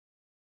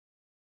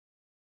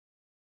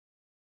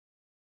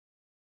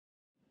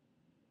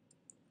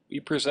We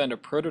present a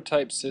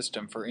prototype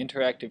system for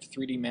interactive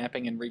 3D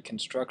mapping and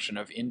reconstruction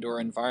of indoor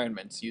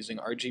environments using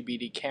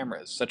RGBD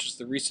cameras, such as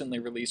the recently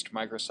released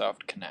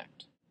Microsoft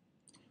Kinect.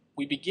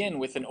 We begin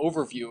with an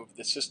overview of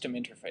the system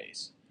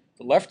interface.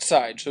 The left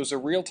side shows a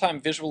real-time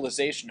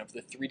visualization of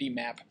the 3D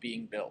map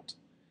being built.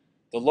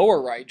 The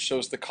lower right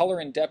shows the color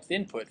and depth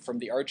input from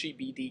the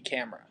RGBD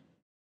camera.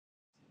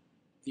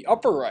 The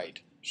upper right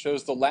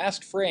shows the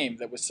last frame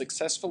that was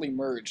successfully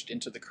merged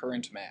into the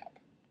current map.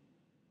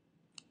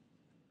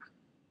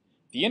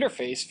 The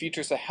interface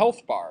features a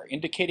health bar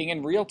indicating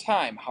in real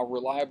time how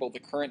reliable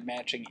the current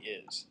matching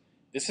is.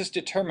 This is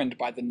determined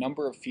by the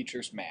number of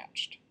features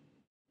matched.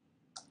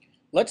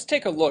 Let's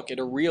take a look at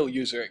a real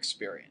user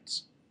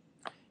experience.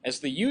 As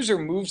the user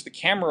moves the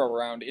camera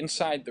around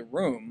inside the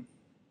room,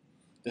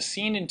 the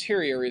scene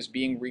interior is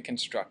being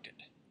reconstructed.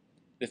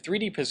 The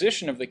 3D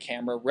position of the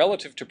camera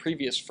relative to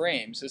previous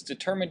frames is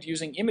determined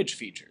using image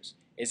features,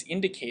 as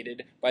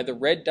indicated by the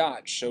red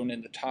dots shown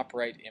in the top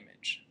right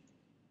image.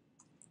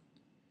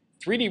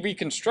 3D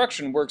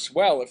reconstruction works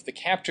well if the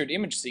captured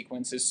image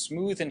sequence is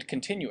smooth and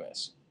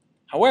continuous.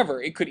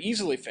 However, it could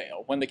easily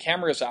fail when the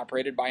camera is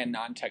operated by a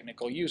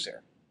non-technical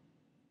user.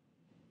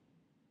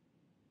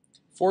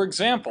 For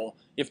example,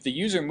 if the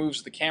user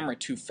moves the camera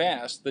too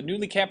fast, the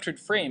newly captured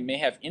frame may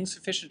have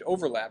insufficient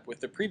overlap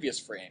with the previous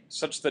frame,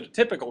 such that a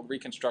typical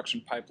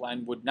reconstruction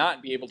pipeline would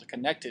not be able to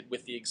connect it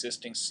with the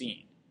existing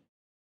scene.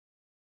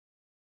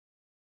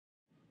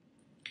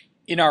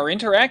 In our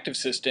interactive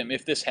system,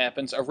 if this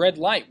happens, a red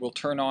light will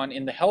turn on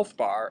in the health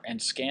bar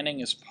and scanning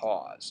is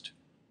paused.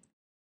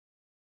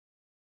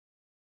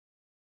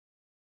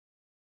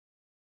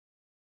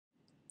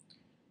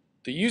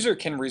 The user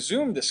can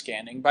resume the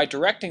scanning by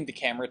directing the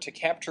camera to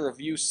capture a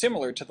view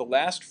similar to the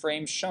last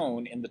frame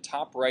shown in the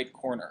top right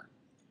corner.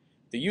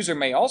 The user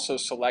may also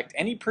select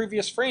any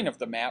previous frame of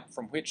the map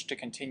from which to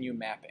continue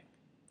mapping.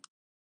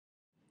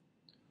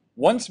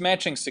 Once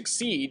matching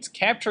succeeds,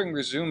 capturing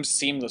resumes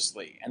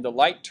seamlessly, and the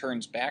light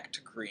turns back to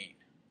green.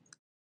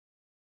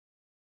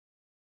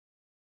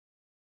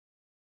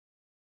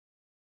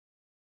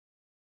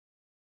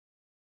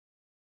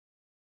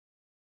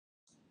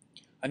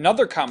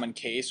 Another common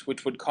case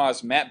which would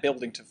cause map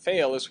building to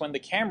fail is when the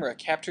camera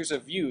captures a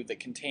view that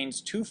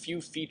contains too few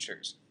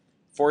features.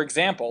 For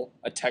example,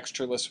 a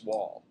textureless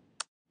wall.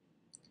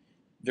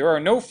 There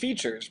are no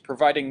features,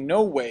 providing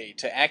no way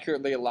to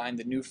accurately align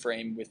the new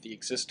frame with the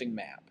existing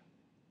map.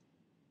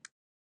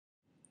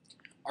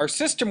 Our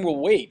system will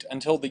wait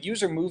until the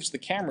user moves the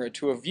camera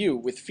to a view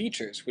with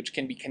features which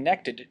can be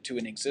connected to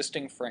an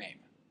existing frame.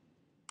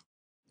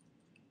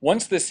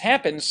 Once this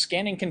happens,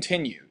 scanning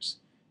continues.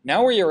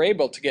 Now we are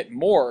able to get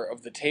more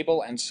of the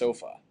table and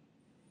sofa.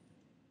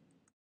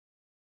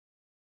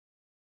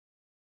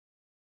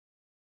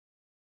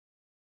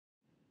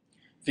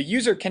 The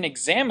user can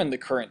examine the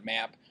current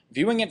map,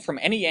 viewing it from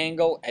any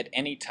angle at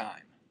any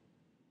time.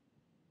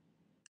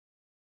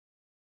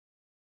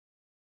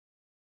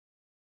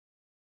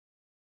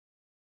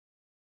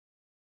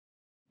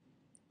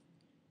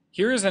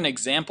 Here is an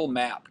example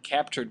map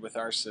captured with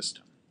our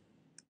system.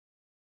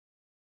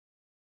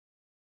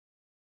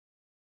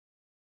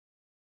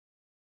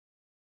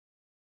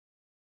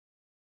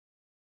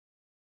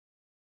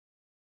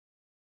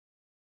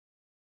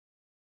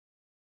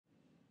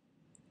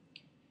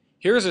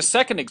 Here is a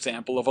second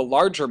example of a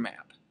larger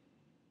map.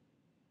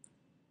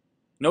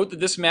 Note that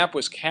this map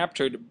was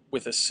captured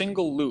with a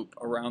single loop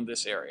around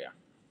this area.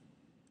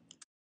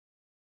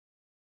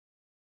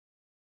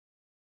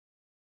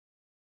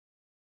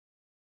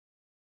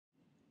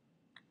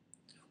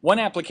 One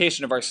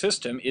application of our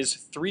system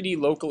is 3D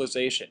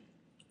localization.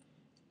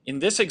 In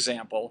this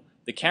example,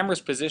 the camera's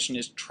position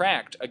is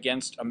tracked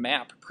against a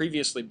map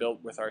previously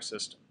built with our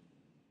system.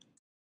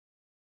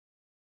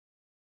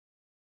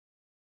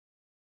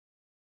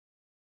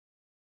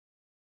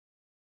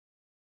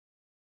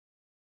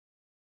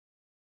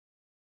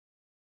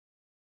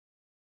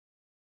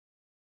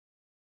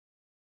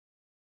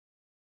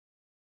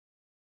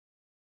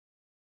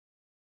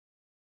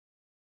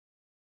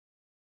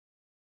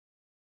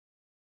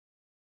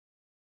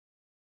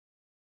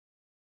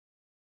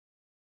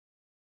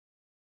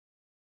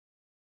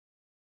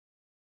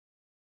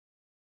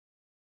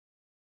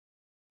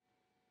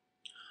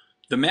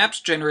 The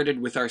maps generated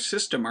with our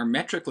system are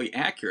metrically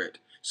accurate,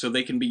 so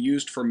they can be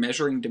used for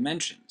measuring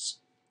dimensions.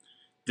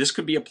 This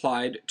could be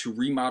applied to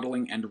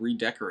remodeling and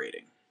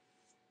redecorating.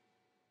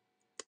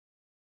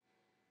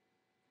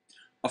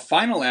 A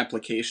final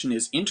application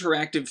is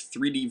interactive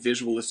 3D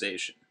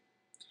visualization.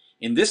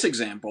 In this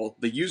example,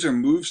 the user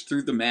moves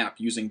through the map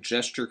using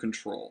gesture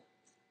control.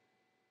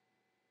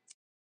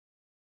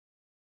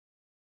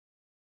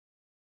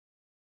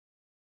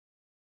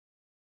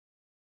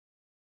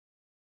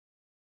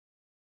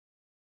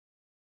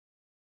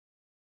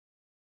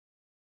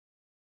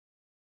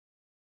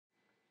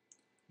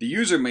 The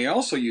user may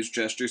also use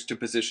gestures to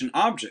position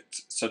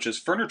objects, such as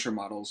furniture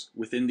models,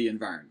 within the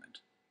environment.